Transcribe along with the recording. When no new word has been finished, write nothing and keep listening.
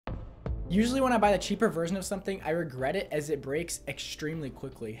Usually when I buy the cheaper version of something, I regret it as it breaks extremely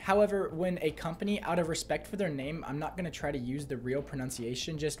quickly. However, when a company, out of respect for their name, I'm not going to try to use the real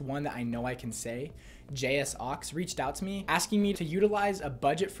pronunciation, just one that I know I can say, JSAUX, reached out to me asking me to utilize a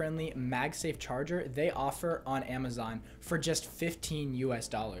budget-friendly MagSafe charger they offer on Amazon for just $15 US.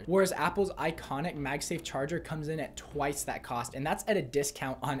 Whereas Apple's iconic MagSafe charger comes in at twice that cost, and that's at a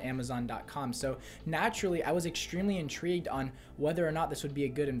discount on Amazon.com. So naturally, I was extremely intrigued on whether or not this would be a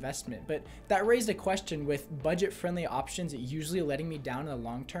good investment. But that raised a question: with budget-friendly options usually letting me down in the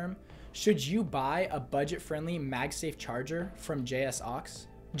long term, should you buy a budget-friendly MagSafe charger from JSAUX?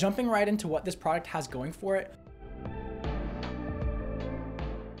 Jumping right into what this product has going for it,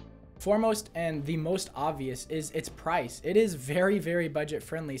 foremost and the most obvious is its price. It is very, very budget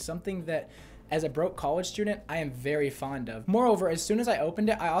friendly, something that as a broke college student, I am very fond of. Moreover, as soon as I opened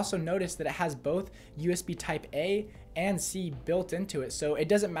it, I also noticed that it has both USB Type A and C built into it. So it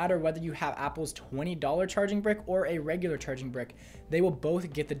doesn't matter whether you have Apple's $20 charging brick or a regular charging brick, they will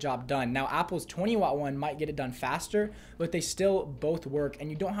both get the job done. Now, Apple's 20-watt one might get it done faster, but they still both work, and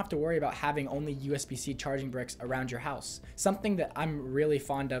you don't have to worry about having only USB-C charging bricks around your house. Something that I'm really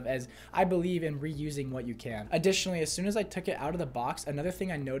fond of, as I believe in reusing what you can. Additionally, as soon as I took it out of the box, another thing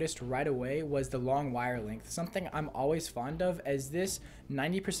I noticed right away was the long wire length, something I'm always fond of, as this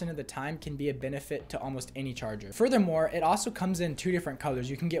 90% of the time can be a benefit to almost any charger. Furthermore, it also comes in two different colors.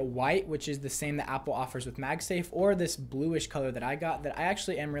 You can get white, which is the same that Apple offers with MagSafe, or this bluish color that I got that I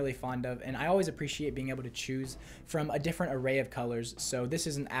actually am really fond of, and I always appreciate being able to choose from a different array of colors, so this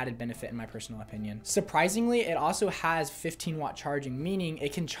is an added benefit in my personal opinion. Surprisingly, it also has 15-watt charging, meaning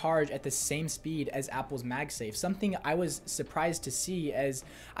it can charge at the same speed as Apple's MagSafe, something I was surprised to see, as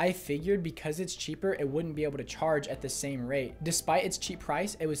I figured because it's cheaper, it wouldn't be able to charge at the same rate. Despite its cheap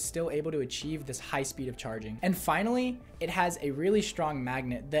price, it was still able to achieve this high speed of charging. And finally, it has a really strong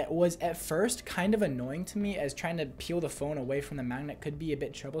magnet that was at first kind of annoying to me, as trying to peel the phone away from the magnet could be a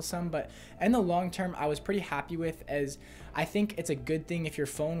bit troublesome, but in the long term, I was pretty happy with, as I think it's a good thing if your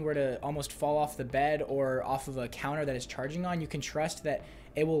phone were to almost fall off the bed or off of a counter that it's charging on, you can trust that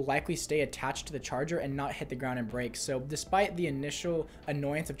it will likely stay attached to the charger and not hit the ground and break. So despite the initial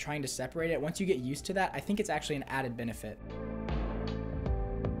annoyance of trying to separate it, once you get used to that, I think it's actually an added benefit.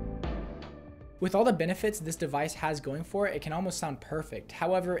 With all the benefits this device has going for it, it can almost sound perfect.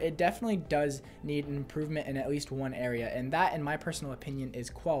 However, it definitely does need an improvement in at least one area, and that, in my personal opinion, is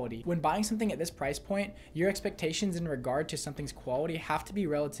quality. When buying something at this price point, your expectations in regard to something's quality have to be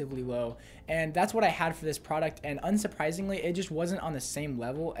relatively low, and that's what I had for this product, and unsurprisingly, it just wasn't on the same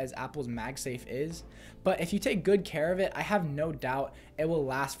level as Apple's MagSafe is. But if you take good care of it, I have no doubt it will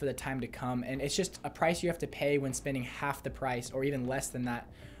last for the time to come, and it's just a price you have to pay when spending half the price, or even less than that,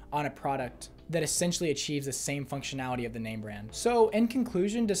 on a product that essentially achieves the same functionality of the name brand. So in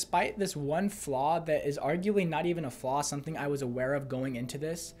conclusion, despite this one flaw that is arguably not even a flaw, something I was aware of going into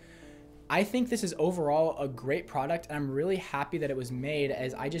this, I think this is overall a great product, and I'm really happy that it was made,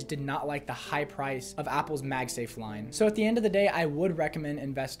 as I just did not like the high price of Apple's MagSafe line. So at the end of the day, I would recommend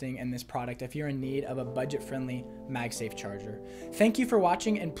investing in this product if you're in need of a budget-friendly MagSafe charger. Thank you for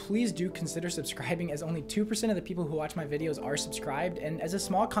watching, and please do consider subscribing, as only 2% of the people who watch my videos are subscribed, and as a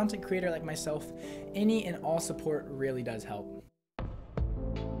small content creator like myself, any and all support really does help.